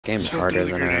game's Still harder threw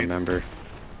the than I grenade. remember.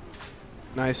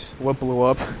 Nice. What blew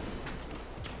up?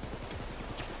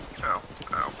 Ow,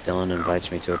 ow. Dylan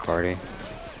invites me to a party.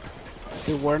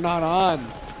 Dude, we're not on.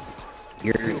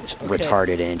 You're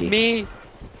retarded, Andy. Me?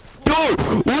 Dude,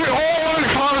 we always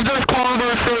have this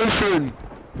conversation!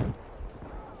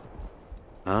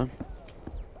 Huh?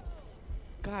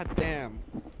 God damn.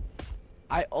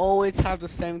 I always have the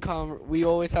same we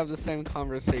always have the same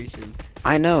conversation.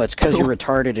 I know, it's because you're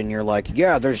retarded and you're like,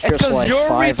 yeah, there's just like you're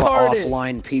 5 retarded.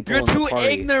 offline people You're in the too party.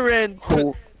 ignorant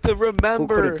Who to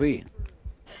remember. could it be?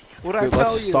 What I Dude, tell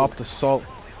let's you. stop the salt.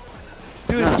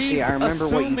 Dude, No, he's see, I remember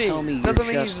what you assuming. tell me. You're Doesn't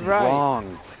mean just he's right.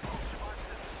 wrong.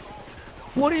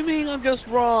 What do you mean I'm just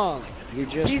wrong? You're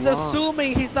just He's wrong.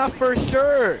 assuming, he's not for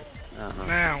sure.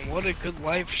 Man, what a good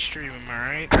live stream, am I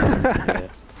right? Yeah.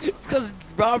 It's because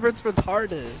Robert's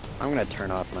retarded. I'm gonna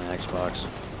turn off my Xbox.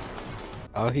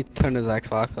 Oh, he turned his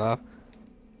Xbox off.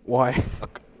 Why?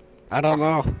 I don't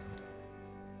know.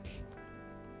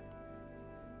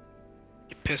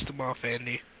 You pissed him off,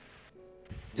 Andy.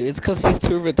 Dude, it's because he's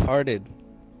too retarded.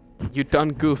 You done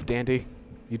goofed, Andy.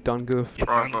 You done goofed. You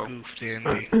done Bravo. goofed,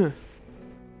 Andy.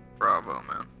 Bravo,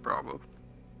 man. Bravo.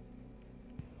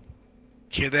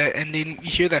 Hear that ending? You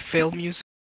hear that fail music?